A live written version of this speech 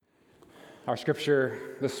Our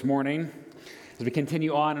scripture this morning, as we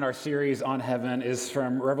continue on in our series on heaven, is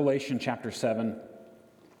from Revelation chapter 7,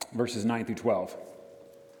 verses 9 through 12.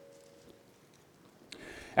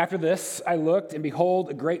 After this, I looked, and behold,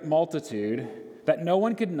 a great multitude that no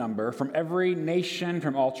one could number, from every nation,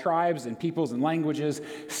 from all tribes and peoples and languages,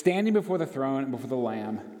 standing before the throne and before the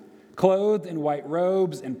Lamb, clothed in white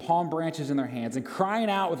robes and palm branches in their hands, and crying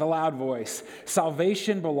out with a loud voice,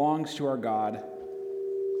 "Salvation belongs to our God,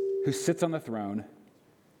 who sits on the throne,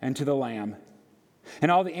 and to the Lamb."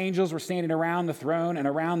 And all the angels were standing around the throne and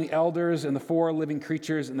around the elders and the four living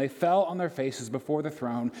creatures, and they fell on their faces before the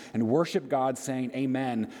throne and worshiped God, saying,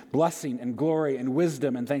 "Amen. Blessing and glory and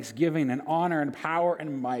wisdom and thanksgiving and honor and power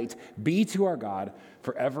and might be to our God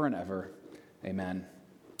forever and ever. Amen."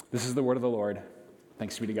 This is the word of the Lord.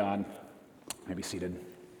 Thanks be to God. You may be seated.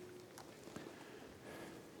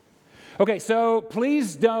 Okay, so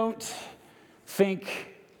please don't think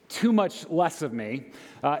too much less of me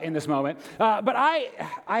in this moment. But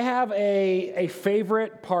I have a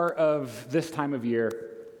favorite part of this time of year.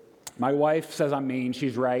 My wife says I'm mean.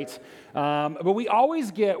 She's right. But we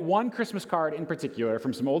always get one Christmas card in particular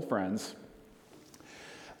from some old friends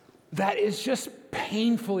that is just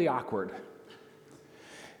painfully awkward.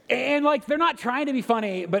 And they're not trying to be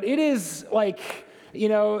funny, but it is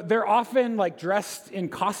they're often dressed in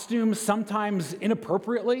costumes, sometimes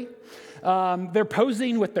inappropriately. They're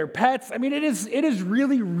posing with their pets. I mean, it is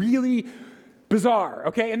really, really bizarre,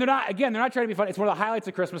 okay? And they're not trying to be funny. It's one of the highlights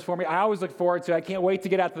of Christmas for me. I always look forward to it. I can't wait to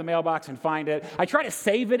get out to the mailbox and find it. I try to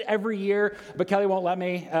save it every year, but Kelly won't let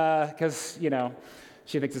me because,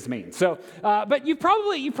 she thinks it's mean. So, but you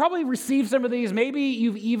probably received some of these. Maybe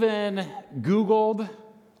you've even Googled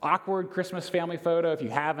awkward Christmas family photo. If you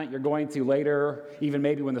haven't, you're going to later, even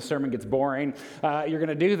maybe when the sermon gets boring, you're going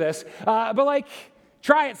to do this. But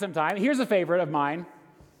try it sometime. Here's a favorite of mine.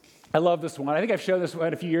 I love this one. I think I've showed this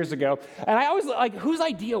one a few years ago. And I always whose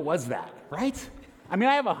idea was that, right? I mean,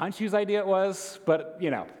 I have a hunch whose idea it was, but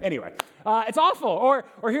anyway. It's awful.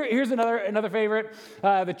 Or here's another favorite.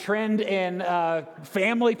 The trend in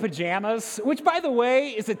family pajamas, which by the way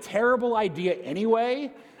is a terrible idea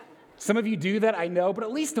anyway. Some of you do that, I know, but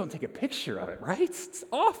at least don't take a picture of it, right? It's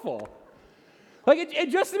awful.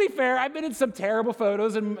 Just to be fair, I've been in some terrible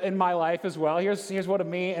photos in my life as well. Here's one of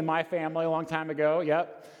me and my family a long time ago.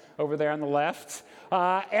 Yep, over there on the left.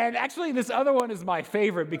 And actually, this other one is my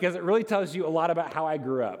favorite because it really tells you a lot about how I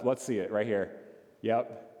grew up. Let's see it right here.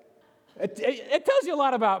 Yep. It tells you a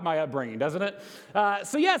lot about my upbringing, doesn't it?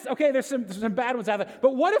 So yes, okay, there's some bad ones out there.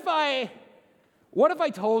 But what if I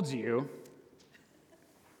told you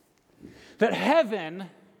that heaven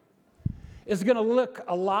is going to look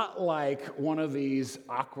a lot like one of these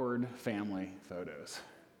awkward family photos?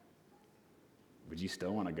 Would you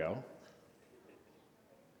still want to go?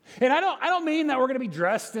 And I don't mean that we're going to be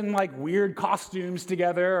dressed in weird costumes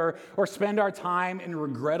together or spend our time in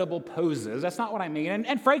regrettable poses. That's not what I mean.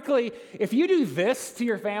 And frankly, if you do this to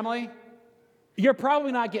your family, you're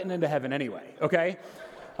probably not getting into heaven anyway, okay?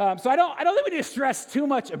 So I don't think we need to stress too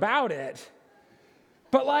much about it.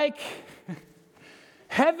 But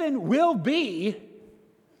heaven will be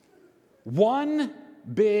one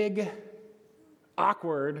big,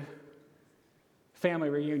 awkward family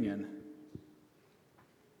reunion.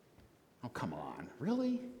 Oh, come on.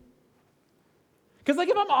 Really? Because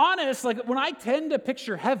if I'm honest, when I tend to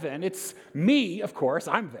picture heaven, it's me, of course,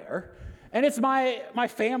 I'm there. And it's my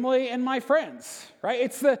family and my friends, right?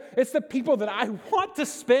 It's the people that I want to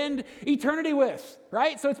spend eternity with,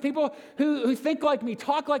 right? So it's people who think like me,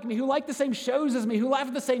 talk like me, who like the same shows as me, who laugh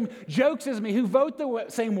at the same jokes as me, who vote the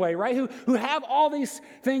same way, right? Who have all these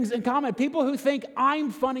things in common. People who think I'm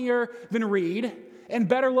funnier than Reed and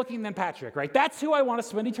better looking than Patrick, right? That's who I want to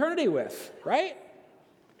spend eternity with, right?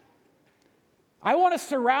 I want to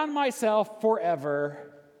surround myself forever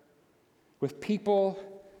with people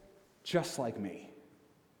just like me.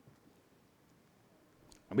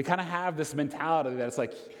 And we kind of have this mentality that it's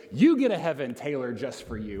you get a heaven tailored just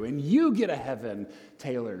for you, and you get a heaven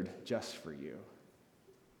tailored just for you.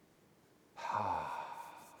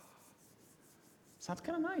 Sounds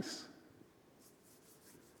kind of nice,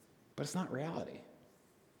 but it's not reality. In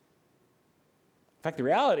fact, the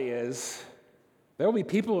reality is there will be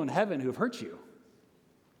people in heaven who have hurt you,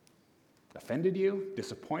 offended you,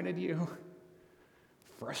 disappointed you,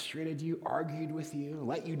 frustrated you, argued with you,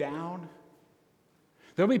 let you down.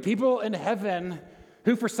 There'll be people in heaven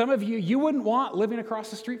who, for some of you, you wouldn't want living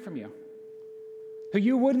across the street from you. Who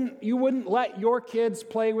you wouldn't let your kids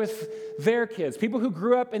play with their kids. People who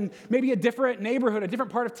grew up in maybe a different neighborhood, a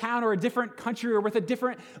different part of town, or a different country, or with a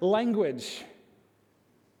different language.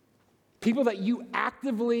 people that you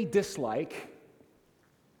actively dislike,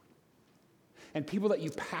 and people that you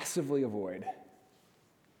passively avoid.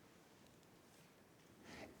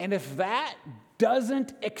 And if that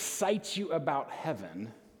doesn't excite you about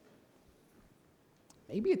heaven,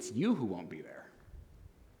 maybe it's you who won't be there.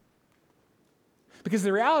 Because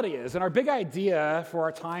the reality is, and our big idea for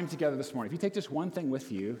our time together this morning, if you take just one thing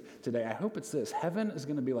with you today, I hope it's this: heaven is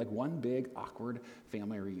going to be like one big, awkward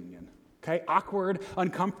family reunion. Okay? Awkward,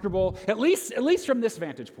 uncomfortable, at least from this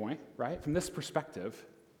vantage point, right? From this perspective.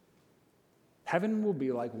 Heaven will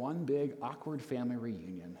be like one big, awkward family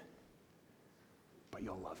reunion, but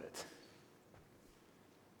you'll love it.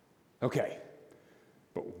 Okay,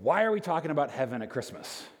 but why are we talking about heaven at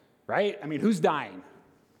Christmas, right? I mean, who's dying?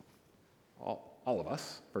 All of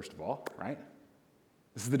us, first of all, right?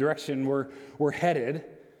 This is the direction we're headed.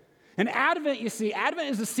 And Advent, you see, Advent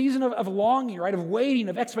is a season of longing, right? Of waiting,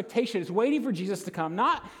 of expectation. It's waiting for Jesus to come,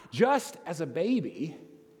 not just as a baby,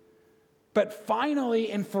 but finally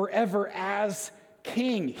and forever as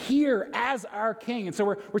King, here as our King. And so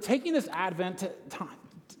we're taking this Advent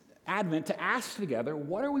to ask together,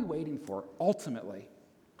 what are we waiting for ultimately?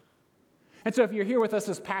 And so if you're here with us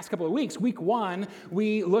this past couple of weeks, week 1,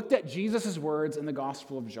 we looked at Jesus' words in the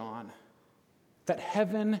Gospel of John, that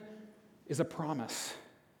heaven is a promise.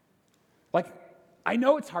 Like, I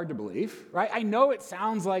know it's hard to believe, right? I know it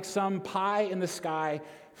sounds like some pie in the sky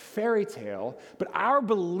fairy tale, but our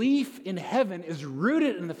belief in heaven is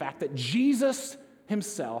rooted in the fact that Jesus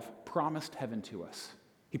himself promised heaven to us.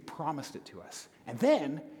 He promised it to us. And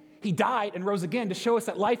then he died and rose again to show us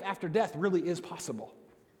that life after death really is possible.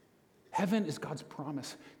 Heaven is God's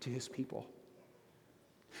promise to his people.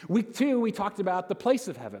 Week 2, we talked about the place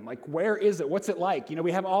of heaven. Like, where is it? What's it like? You know,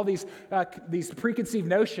 we have all these preconceived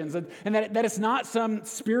notions, and that it's not some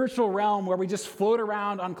spiritual realm where we just float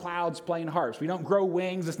around on clouds playing harps. We don't grow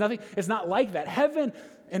wings. It's not like that. Heaven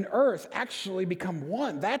and earth actually become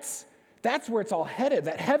one. That's where it's all headed,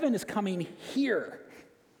 that heaven is coming here.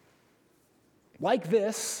 Like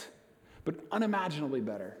this, but unimaginably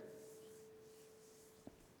better.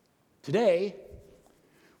 Today,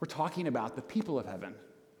 we're talking about the people of heaven.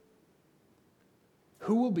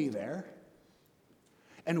 Who will be there?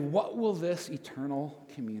 And what will this eternal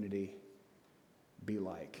community be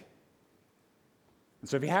like? And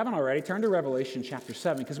so if you haven't already, turn to Revelation chapter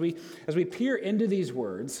 7, because as we peer into these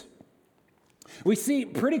words, we see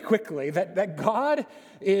pretty quickly that God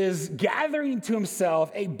is gathering to himself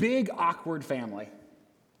a big, awkward family.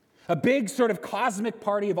 A big sort of cosmic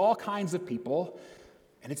party of all kinds of people,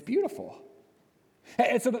 and it's beautiful.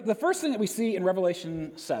 And so the first thing that we see in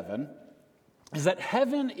Revelation 7 is that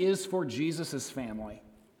heaven is for Jesus' family.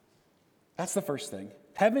 That's the first thing.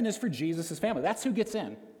 Heaven is for Jesus' family. That's who gets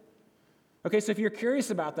in. Okay, so if you're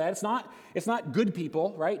curious about that, it's not good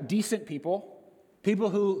people, right? Decent people. People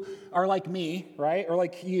who are like me, right? Or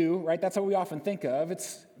like you, right? That's what we often think of.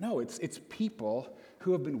 It's people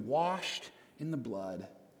who have been washed in the blood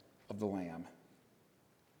of the Lamb.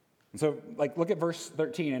 And so, look at verse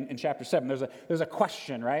 13 in chapter 7. There's a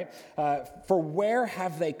question, right? For where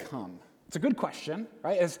have they come? It's a good question,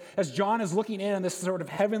 right? As John is looking in on this sort of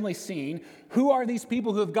heavenly scene, who are these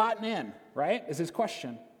people who have gotten in, right? Is his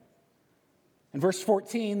question. In verse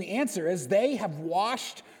 14, the answer is they have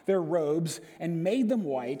washed their robes and made them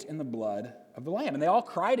white in the blood of the Lamb. And they all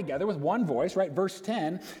cry together with one voice, right? Verse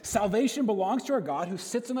 10, salvation belongs to our God who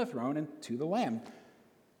sits on the throne and to the Lamb.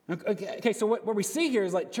 Okay, so what we see here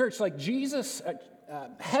is church, Jesus,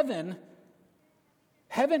 heaven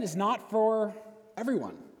is not for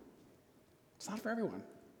everyone. It's not for everyone.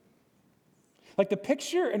 The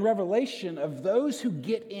picture in Revelation of those who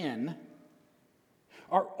get in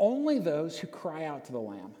are only those who cry out to the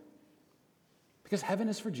Lamb. Because heaven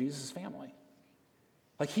is for Jesus' family.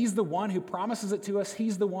 He's the one who promises it to us.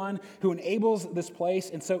 He's the one who enables this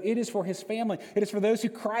place. And so it is for his family. It is for those who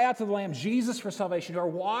cry out to the Lamb, Jesus for salvation, who are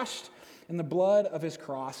washed in the blood of his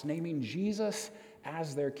cross, naming Jesus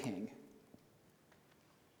as their King.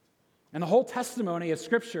 And the whole testimony of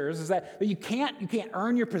Scriptures is that you can't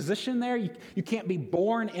earn your position there. You can't be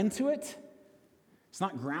born into it. It's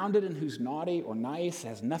not grounded in who's naughty or nice. It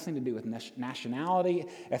has nothing to do with nationality,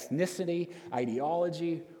 ethnicity,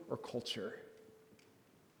 ideology, or culture.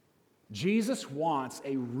 Jesus wants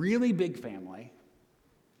a really big family,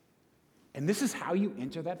 and this is how you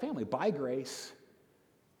enter that family, by grace,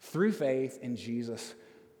 through faith in Jesus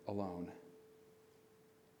alone.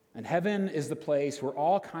 And heaven is the place where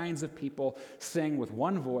all kinds of people sing with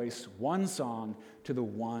one voice, one song to the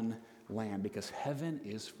one Lamb, because heaven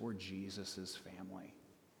is for Jesus' family.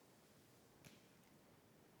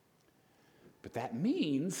 But that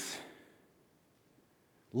means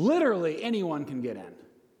Literally anyone can get in.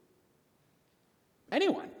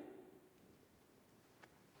 Anyone.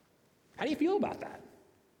 How do you feel about that?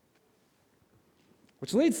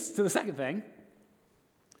 Which leads to the second thing.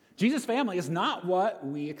 Jesus' family is not what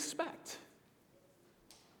we expect.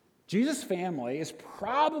 Jesus' family is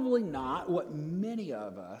probably not what many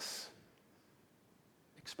of us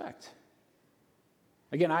expect.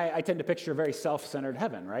 Again, I tend to picture a very self-centered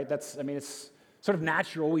heaven, right? It's sort of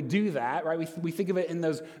natural. We do that, right? We think of it in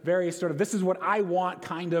those various sort of, this is what I want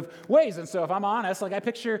kind of ways. And so if I'm honest, like I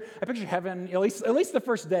picture heaven, at least the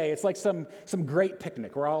first day, it's like some great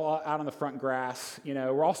picnic. We're all out on the front grass,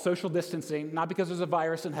 we're all social distancing, not because there's a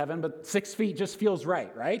virus in heaven, but 6 feet just feels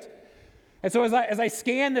right? And so as I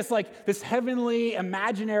scan this heavenly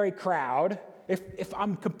imaginary crowd, if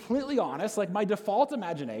I'm completely honest, like my default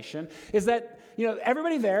imagination is that,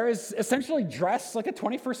 everybody there is essentially dressed like a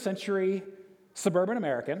 21st century suburban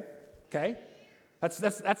American, okay? That's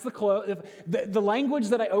the clothes. The language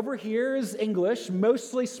that I overhear is English,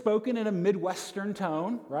 mostly spoken in a Midwestern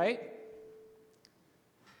tone, right?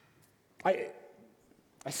 I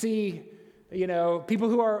see, people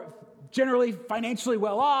who are generally financially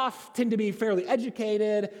well off, tend to be fairly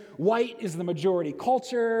educated. White is the majority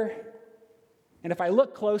culture. And if I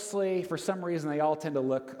look closely, for some reason, they all tend to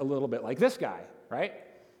look a little bit like this guy, right?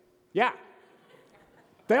 Yeah.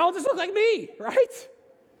 They all just look like me, right?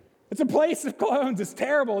 It's a place of clones. It's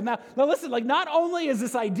terrible. Now listen, not only is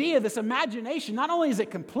this idea, this imagination, not only is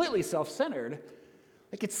it completely self-centered,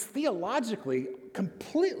 it's theologically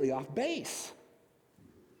completely off base.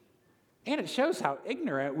 And it shows how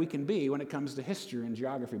ignorant we can be when it comes to history and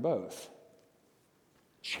geography both.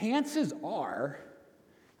 Chances are,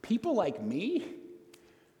 people like me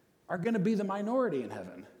are going to be the minority in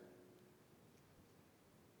heaven.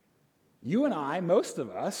 You and I, most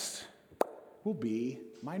of us, will be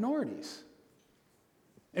minorities.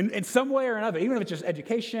 In some way or another, even if it's just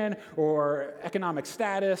education or economic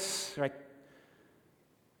status, right?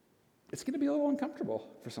 It's going to be a little uncomfortable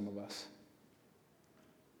for some of us.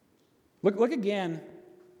 Look again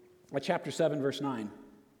at chapter 7, verse 9.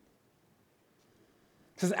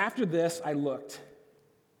 It says, "After this I looked,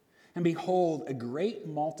 and behold, a great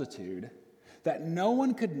multitude that no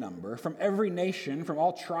one could number, from every nation, from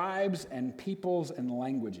all tribes and peoples and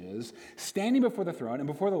languages, standing before the throne and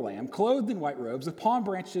before the Lamb, clothed in white robes, with palm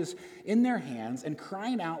branches in their hands, and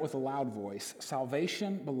crying out with a loud voice,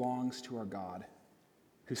 'Salvation belongs to our God,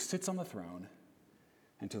 who sits on the throne,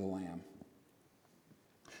 and to the Lamb.'"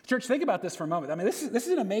 Church, think about this for a moment. This is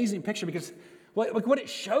an amazing picture because what it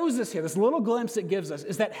shows us here, this little glimpse it gives us,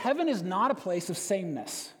 is that heaven is not a place of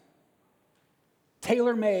sameness,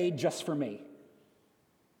 tailor-made just for me.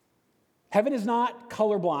 Heaven is not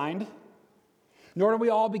colorblind, nor do we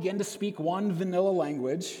all begin to speak one vanilla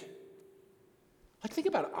language. Think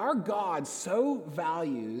about it. Our God so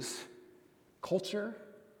values culture,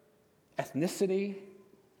 ethnicity,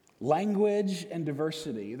 language, and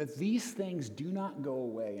diversity that these things do not go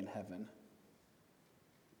away in heaven.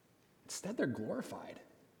 Instead, they're glorified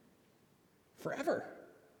forever.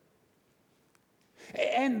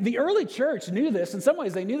 And the early church knew this. In some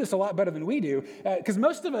ways, they knew this a lot better than we do, because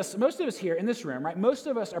most of us here in this room, right? Most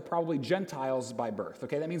of us are probably Gentiles by birth.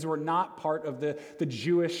 Okay, that means we're not part of the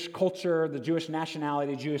Jewish culture, the Jewish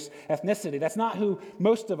nationality, Jewish ethnicity. That's not who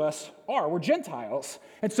most of us are. We're Gentiles,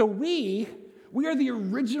 and so we are the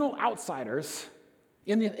original outsiders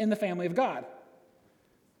in the family of God.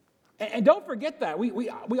 And don't forget that.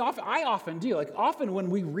 I often do. Often when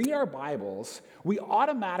we read our Bibles, we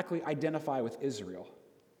automatically identify with Israel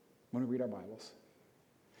when we read our Bibles.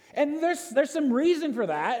 And there's some reason for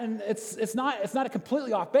that, and it's not a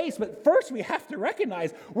completely off base, but first we have to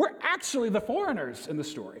recognize we're actually the foreigners in the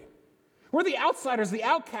story. We're the outsiders, the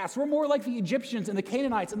outcasts. We're more like the Egyptians and the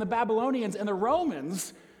Canaanites and the Babylonians and the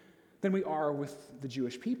Romans than we are with the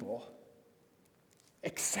Jewish people.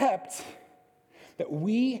 Except that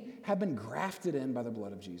we have been grafted in by the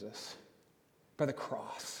blood of Jesus, by the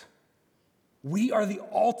cross. We are the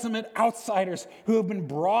ultimate outsiders who have been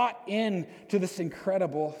brought in to this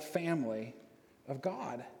incredible family of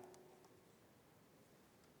God.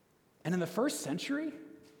 And in the first century,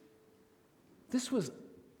 this was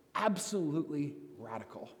absolutely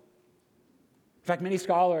radical. In fact, many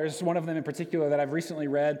scholars, one of them in particular that I've recently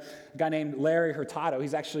read, a guy named Larry Hurtado,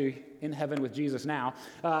 he's actually in heaven with Jesus now,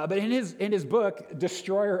 but in his book,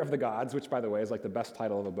 Destroyer of the Gods, which, by the way, is the best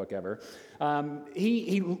title of a book ever,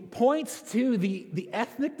 he points to the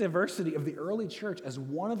ethnic diversity of the early church as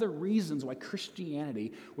one of the reasons why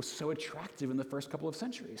Christianity was so attractive in the first couple of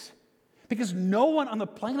centuries. Because no one on the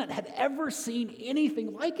planet had ever seen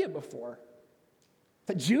anything like it before.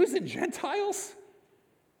 That Jews and Gentiles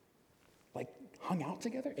hung out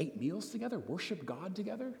together, ate meals together, worshiped God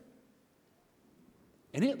together.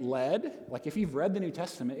 And it led, like if you've read the New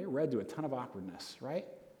Testament, it led to a ton of awkwardness, right?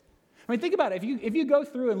 I mean, think about it. If you go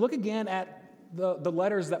through and look again at the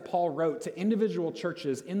letters that Paul wrote to individual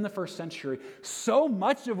churches in the first century, so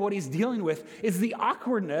much of what he's dealing with is the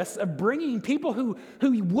awkwardness of bringing people who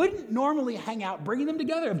wouldn't normally hang out, bringing them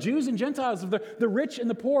together, of Jews and Gentiles, of the rich and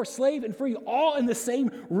the poor, slave and free, all in the same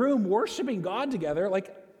room, worshiping God together.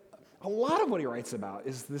 Like, a lot of what he writes about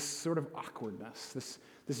is this sort of awkwardness,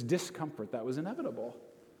 this discomfort that was inevitable.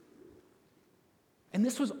 And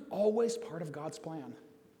this was always part of God's plan.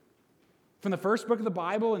 From the first book of the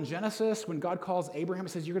Bible in Genesis, when God calls Abraham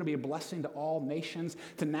and says, you're going to be a blessing to all nations,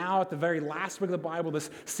 to now at the very last book of the Bible, this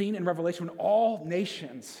scene in Revelation when all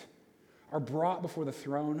nations are brought before the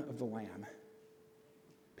throne of the Lamb.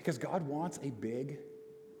 Because God wants a big,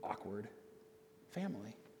 awkward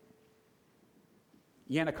family.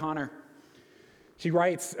 Yana Connor, she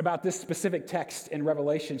writes about this specific text in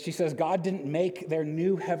Revelation. She says, God didn't make their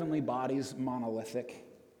new heavenly bodies monolithic.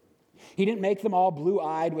 He didn't make them all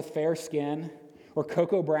blue-eyed with fair skin or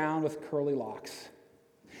cocoa brown with curly locks.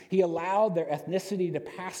 He allowed their ethnicity to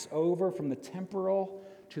pass over from the temporal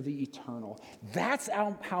to the eternal. That's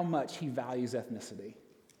how much he values ethnicity.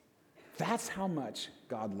 That's how much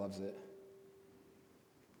God loves it.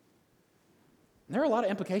 And there are a lot of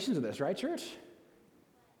implications of this, right, church?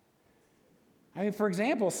 I mean, for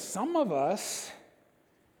example, some of us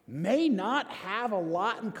may not have a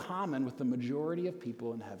lot in common with the majority of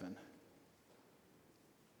people in heaven.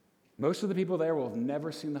 Most of the people there will have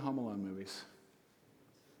never seen the Home Alone movies.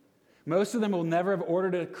 Most of them will never have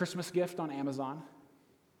ordered a Christmas gift on Amazon.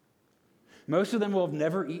 Most of them will have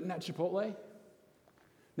never eaten at Chipotle,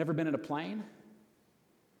 never been in a plane,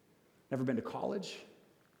 never been to college,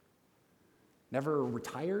 never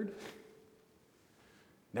retired,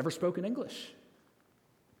 never spoken English.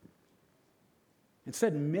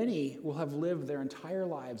 Instead, many will have lived their entire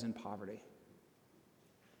lives in poverty,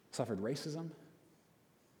 suffered racism,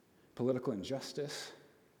 political injustice,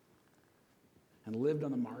 and lived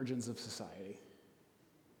on the margins of society.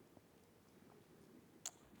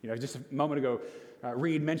 You know, just a moment ago,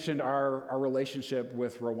 Reed mentioned our relationship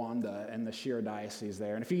with Rwanda and the Shira Diocese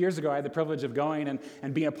there. And a few years ago, I had the privilege of going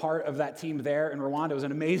and being a part of that team there in Rwanda. It was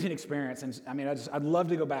an amazing experience. And I mean, I'd love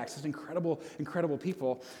to go back. It's just incredible, incredible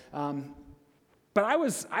people. But I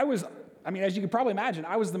was, as you can probably imagine,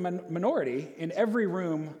 I was the minority in every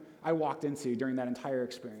room I walked into during that entire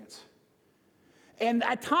experience. And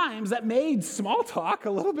at times, that made small talk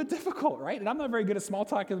a little bit difficult, right? And I'm not very good at small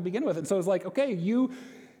talk to begin with. And so it's like, okay, you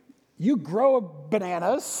grow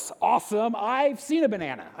bananas, awesome. I've seen a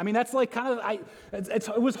banana. I mean, that's like kind of,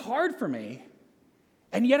 it was hard for me.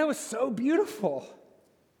 And yet it was so beautiful.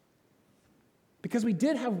 Because we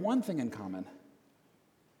did have one thing in common.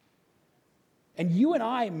 And you and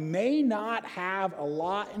I may not have a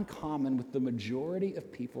lot in common with the majority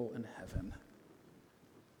of people in heaven.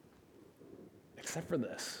 Except for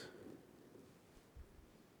this.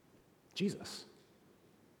 Jesus.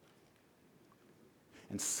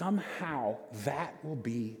 And somehow that will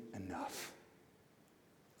be enough.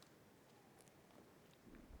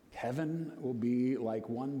 Heaven will be like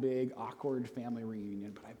one big awkward family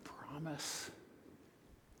reunion, but I promise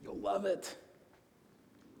you'll love it.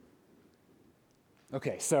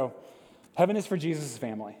 Okay, so heaven is for Jesus'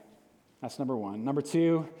 family. That's number one. Number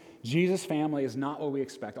two, Jesus' family is not what we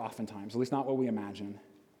expect oftentimes, at least not what we imagine.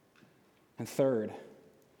 And third,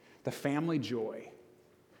 the family joy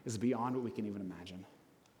is beyond what we can even imagine.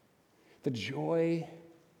 The joy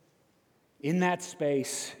in that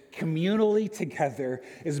space, communally together,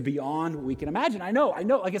 is beyond what we can imagine. I know,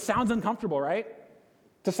 like it sounds uncomfortable, right?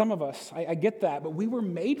 To some of us, I get that, but we were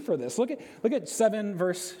made for this. Look at 7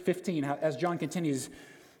 verse 15, as John continues. It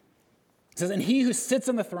says, and he who sits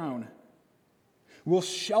on the throne will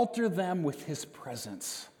shelter them with his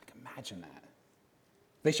presence. Like, imagine that.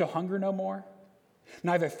 They shall hunger no more,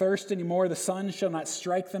 neither thirst anymore. The sun shall not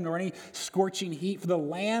strike them, nor any scorching heat. For the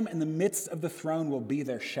Lamb in the midst of the throne will be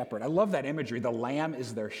their shepherd. I love that imagery. The Lamb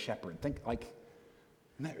is their shepherd. Think, like,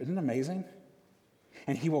 isn't that amazing?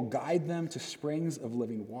 And he will guide them to springs of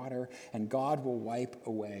living water, and God will wipe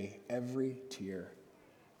away every tear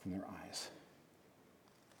from their eyes.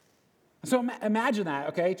 So imagine that,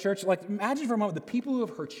 okay, church? Like, imagine for a moment the people who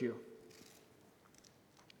have hurt you,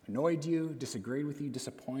 annoyed you, disagreed with you,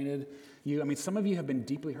 disappointed you. I mean, some of you have been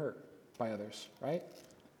deeply hurt by others, right?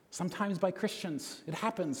 Sometimes by Christians. It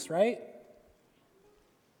happens, right?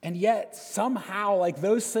 And yet, somehow, like,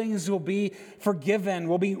 those things will be forgiven,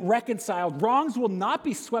 will be reconciled. Wrongs will not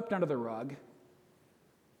be swept under the rug.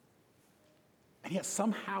 and yet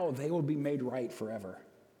somehow they will be made right forever.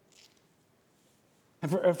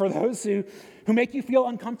 And for those who make you feel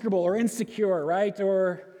uncomfortable or insecure, right,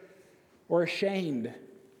 or ashamed,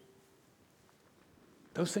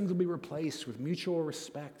 those things will be replaced with mutual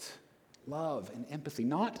respect, love, and empathy,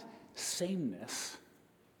 not sameness,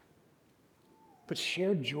 but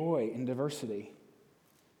shared joy in diversity.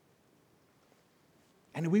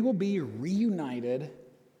 And we will be reunited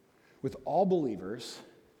with all believers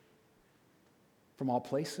from all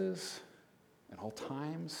places and all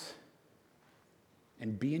times,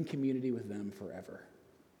 and be in community with them forever.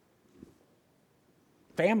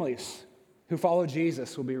 Families who follow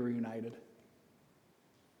Jesus will be reunited.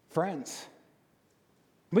 Friends.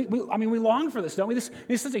 We long for this, don't we? This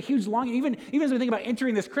is such a huge longing. Even as we think about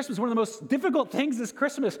entering this Christmas, one of the most difficult things this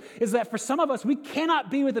Christmas is that for some of us, we cannot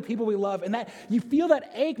be with the people we love, and that you feel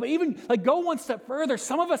that ache. But even go one step further,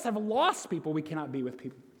 some of us have lost people we cannot be with,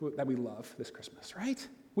 people that we love this Christmas, right?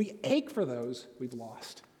 We ache for those we've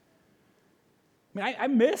lost. I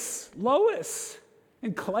miss Lois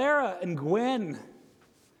and Clara and Gwen.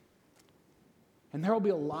 And there will be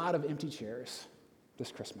a lot of empty chairs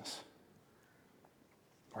this Christmas.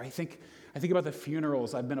 Or I think about the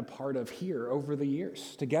funerals I've been a part of here over the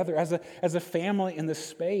years, together as a family in this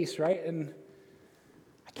space, right? And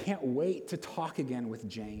I can't wait to talk again with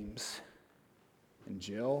James and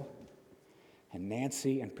Jill and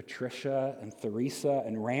Nancy and Patricia and Theresa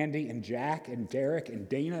and Randy and Jack and Derek and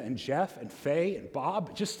Dana and Jeff and Faye and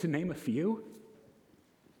Bob, just to name a few.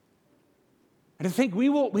 And to think we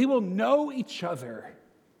will know each other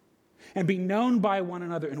and be known by one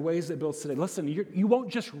another in ways that build today. Listen, you won't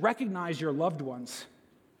just recognize your loved ones.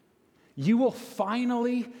 You will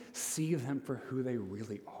finally see them for who they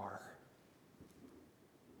really are.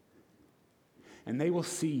 And they will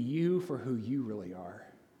see you for who you really are.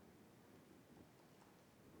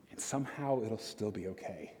 And somehow it'll still be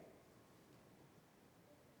okay.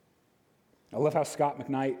 I love how Scott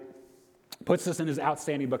McKnight puts this in his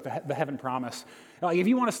outstanding book, The Heaven Promise. If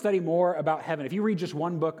you want to study more about heaven, if you read just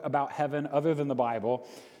one book about heaven other than the Bible,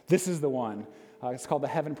 this is the one. It's called The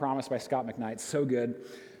Heaven Promise by Scott McKnight. It's so good.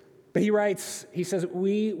 But he says,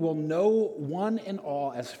 we will know one and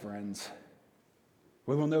all as friends.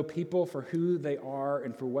 We will know people for who they are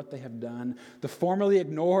and for what they have done. The formerly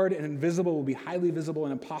ignored and invisible will be highly visible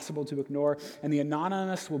and impossible to ignore, and the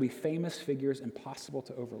anonymous will be famous figures impossible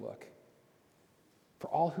to overlook. For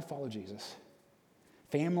all who follow Jesus,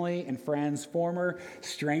 family and friends, former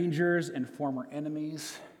strangers and former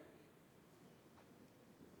enemies,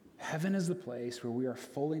 heaven is the place where we are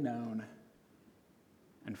fully known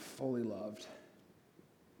and fully loved.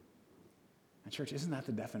 And church, isn't that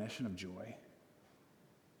the definition of joy?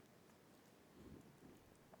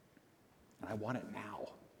 And I want it now,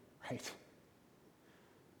 right?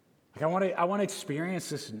 I want to experience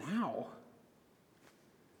this now.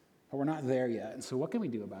 But we're not there yet. And so what can we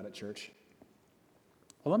do about it, church?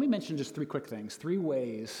 Well, let me mention just 3 quick things, 3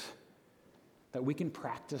 ways that we can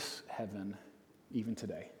practice heaven even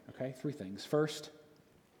today, okay? 3 things. First,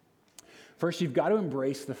 you've got to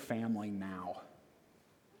embrace the family now.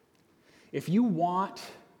 If you want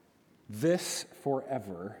this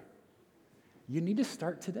forever, you need to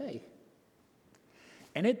start today.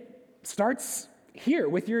 And it starts here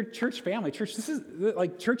with your church family. Church,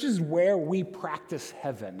 church is where we practice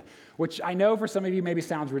heaven, which I know for some of you maybe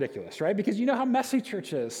sounds ridiculous, right? Because you know how messy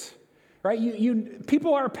church is, right?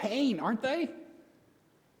 People are a pain, aren't they?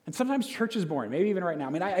 And sometimes church is boring, maybe even right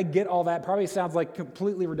now. I get all that. Probably sounds like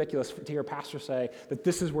completely ridiculous to hear a pastor say that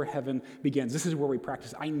this is where heaven begins. This is where we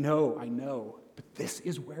practice. I know, but this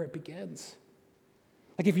is where it begins.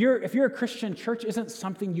 If you're a Christian, church isn't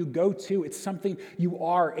something you go to, it's something you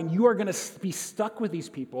are, and you are going to be stuck with these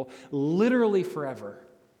people literally forever.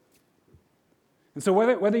 And so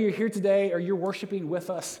whether you're here today or you're worshiping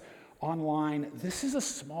with us online, this is a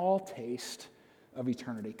small taste of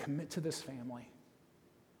eternity. Commit to this family.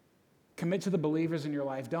 Commit to the believers in your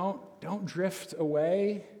life. Don't drift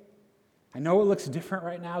away. I know it looks different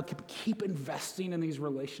right now. Keep investing in these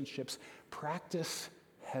relationships. Practice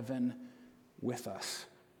heaven with us.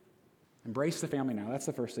 Embrace the family now. That's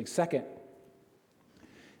the first thing. Second,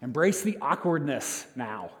 embrace the awkwardness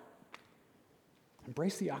now.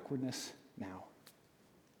 Embrace the awkwardness now.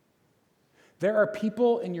 There are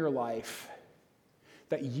people in your life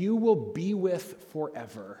that you will be with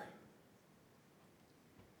forever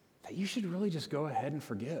that you should really just go ahead and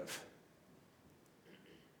forgive.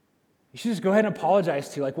 You should just go ahead and apologize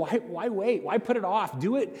to. Why wait? Why put it off?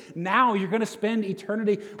 Do it now. You're going to spend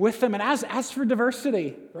eternity with them. And as for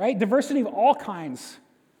diversity, right? Diversity of all kinds.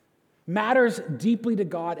 matters deeply to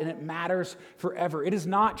God, and it matters forever. It is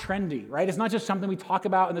not trendy, right? It's not just something we talk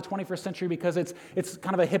about in the 21st century because it's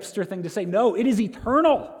kind of a hipster thing to say. No, it is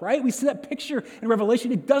eternal, right? We see that picture in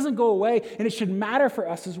Revelation. It doesn't go away, and it should matter for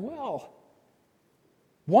us as well.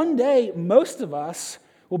 One day, most of us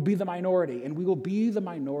will be the minority, and we will be the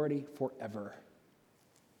minority forever.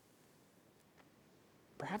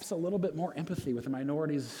 Perhaps a little bit more empathy with the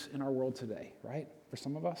minorities in our world today, right? For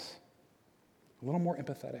some of us, a little more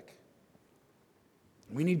empathetic.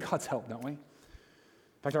 We need God's help, don't we? In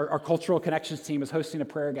fact, our Cultural Connections team is hosting a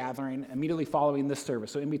prayer gathering immediately following this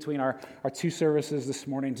service. So in between our two services this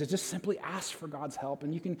morning, to just simply ask for God's help.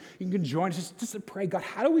 And you can join us just to pray, God,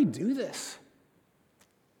 how do we do this?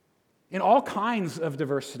 In all kinds of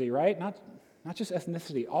diversity, right? Not just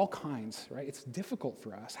ethnicity, all kinds, right? It's difficult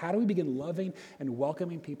for us. How do we begin loving and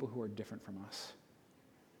welcoming people who are different from us?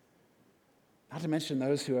 Not to mention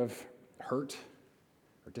those who have hurt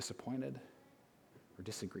or disappointed or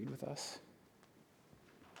disagreed with us.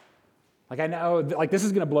 I know, this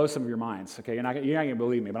is going to blow some of your minds, okay? You're not going to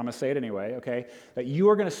believe me, but I'm going to say it anyway, okay? That you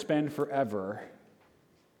are going to spend forever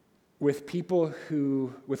with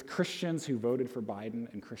with Christians who voted for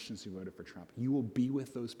Biden and Christians who voted for Trump. You will be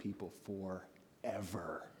with those people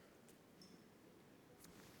forever.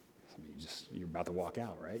 Some of you're about to walk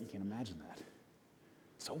out, right? You can't imagine that.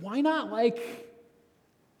 So why not,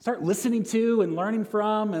 start listening to and learning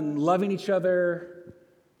from and loving each other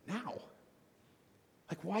now?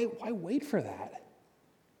 Why wait for that?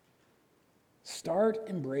 Start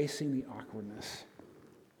embracing the awkwardness.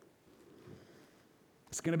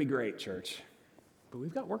 It's going to be great, church. But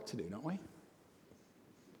we've got work to do, don't we?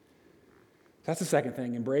 That's the second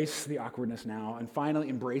thing. Embrace the awkwardness now. And finally,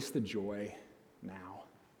 embrace the joy now.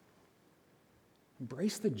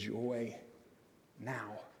 Embrace the joy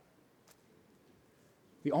now.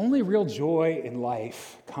 The only real joy in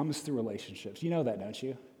life comes through relationships. You know that, don't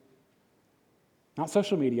you? Not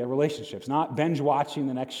social media, relationships. Not binge watching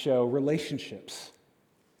the next show, relationships.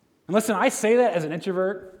 And listen, I say that as an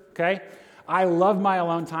introvert, okay? I love my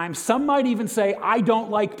alone time. Some might even say, I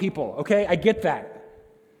don't like people, okay? I get that.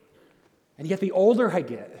 And yet the older I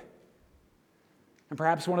get, and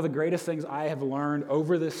perhaps one of the greatest things I have learned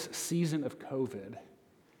over this season of COVID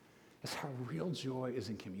is how real joy is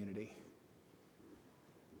in community.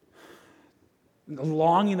 The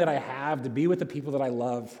longing that I have to be with the people that I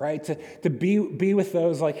love, right? To be with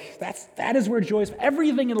those, that is where joy is.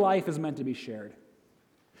 Everything in life is meant to be shared.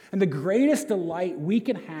 And the greatest delight we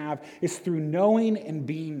can have is through knowing and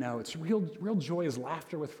being known. It's real joy is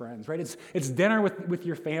laughter with friends, right? It's dinner with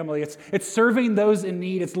your family. It's serving those in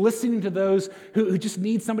need. It's listening to those who just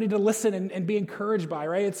need somebody to listen and be encouraged by,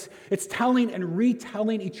 right? It's telling and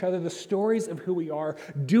retelling each other the stories of who we are,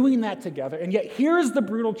 doing that together. And yet here's the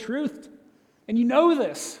brutal truth, and you know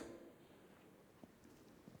this.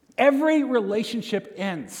 Every relationship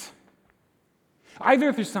ends.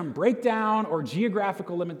 Either through some breakdown or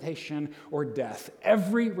geographical limitation or death.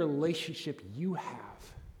 Every relationship you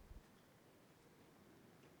have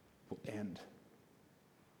will end.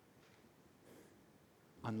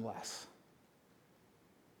 Unless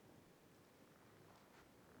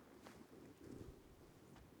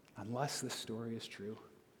this story is true.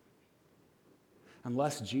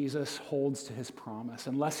 Unless Jesus holds to his promise,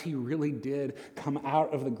 unless he really did come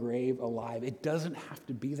out of the grave alive, it doesn't have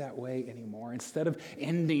to be that way anymore. Instead of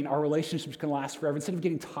ending, our relationships can last forever. Instead of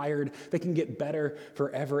getting tired, they can get better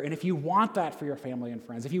forever. And if you want that for your family and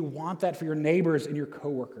friends, if you want that for your neighbors and your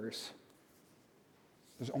coworkers,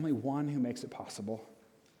 there's only one who makes it possible.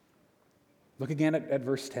 Look again at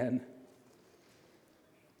verse 10.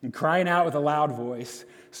 And crying out with a loud voice,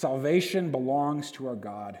 salvation belongs to our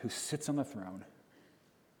God who sits on the throne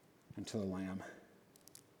and to the Lamb.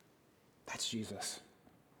 That's Jesus.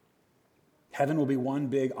 Heaven will be one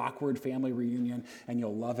big awkward family reunion, and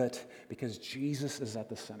you'll love it because Jesus is at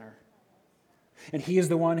the center. And he is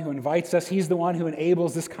the one who invites us. He's the one who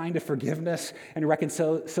enables this kind of forgiveness and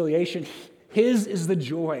reconciliation. His is the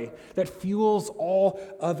joy that fuels all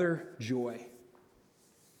other joy.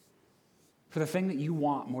 For the thing that you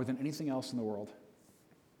want more than anything else in the world.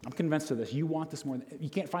 I'm convinced of this. You want this more than, you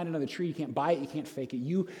can't find another tree, you can't buy it, you can't fake it.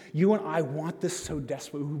 You and I want this so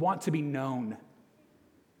desperately. We want to be known,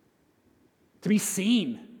 to be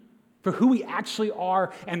seen for who we actually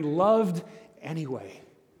are and loved anyway.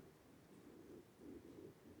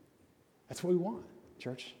 That's what we want,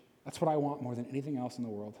 church. That's what I want more than anything else in the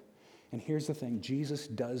world. And here's the thing, Jesus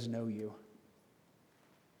does know you.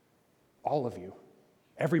 All of you.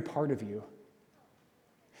 Every part of you.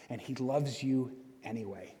 And he loves you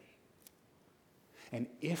anyway. And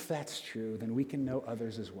if that's true, then we can know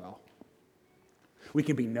others as well. We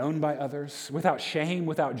can be known by others without shame,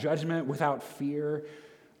 without judgment, without fear.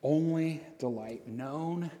 Only delight,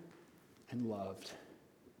 known and loved.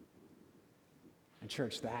 And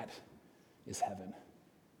church, that is heaven.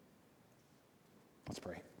 Let's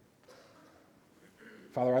pray.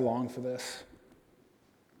 Father, I long for this.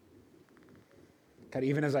 God,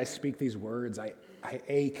 even as I speak these words, I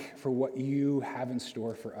ache for what you have in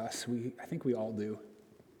store for us. I think we all do.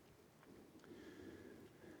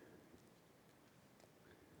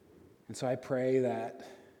 And so I pray that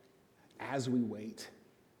as we wait,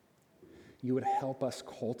 you would help us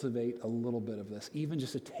cultivate a little bit of this, even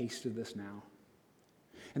just a taste of this now.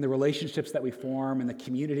 And the relationships that we form and the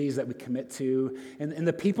communities that we commit to and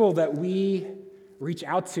the people that we reach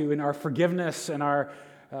out to in our forgiveness and our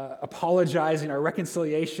apologizing, our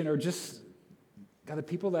reconciliation, or just, God, the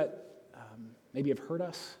people that maybe have hurt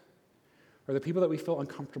us or the people that we feel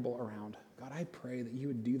uncomfortable around. God, I pray that you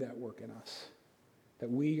would do that work in us, that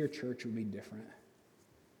we, your church, would be different,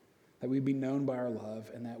 that we'd be known by our love,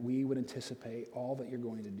 and that we would anticipate all that you're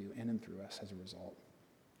going to do in and through us as a result.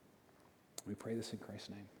 We pray this in Christ's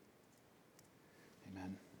name.